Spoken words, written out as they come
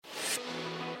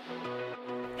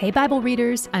Hey Bible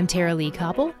readers, I'm Tara Lee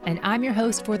Koppel, and I'm your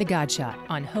host for The God Shot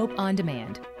on Hope on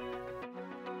Demand.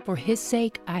 For his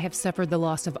sake, I have suffered the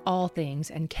loss of all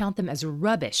things and count them as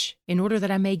rubbish in order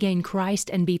that I may gain Christ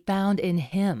and be found in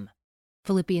him.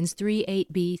 Philippians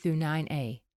 3:8b through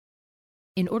 9a.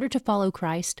 In order to follow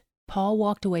Christ, Paul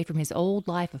walked away from his old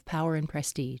life of power and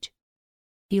prestige.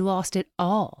 He lost it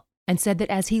all and said that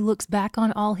as he looks back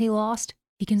on all he lost,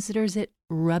 he considers it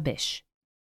rubbish.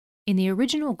 In the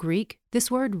original Greek,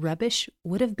 this word rubbish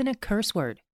would have been a curse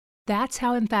word. That's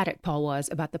how emphatic Paul was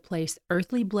about the place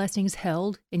earthly blessings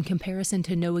held in comparison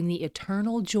to knowing the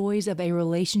eternal joys of a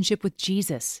relationship with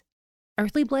Jesus.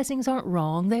 Earthly blessings aren't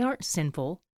wrong, they aren't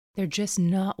sinful, they're just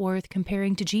not worth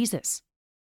comparing to Jesus.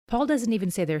 Paul doesn't even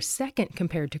say they're second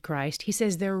compared to Christ, he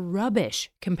says they're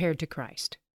rubbish compared to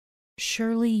Christ.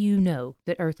 Surely you know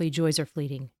that earthly joys are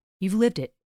fleeting. You've lived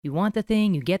it. You want the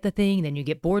thing, you get the thing, then you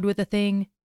get bored with the thing.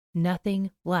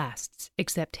 Nothing lasts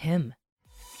except him.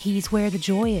 He's where the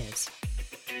joy is.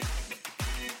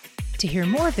 To hear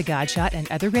more of The God Shot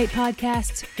and other great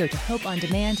podcasts, go to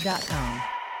hopeondemand.com.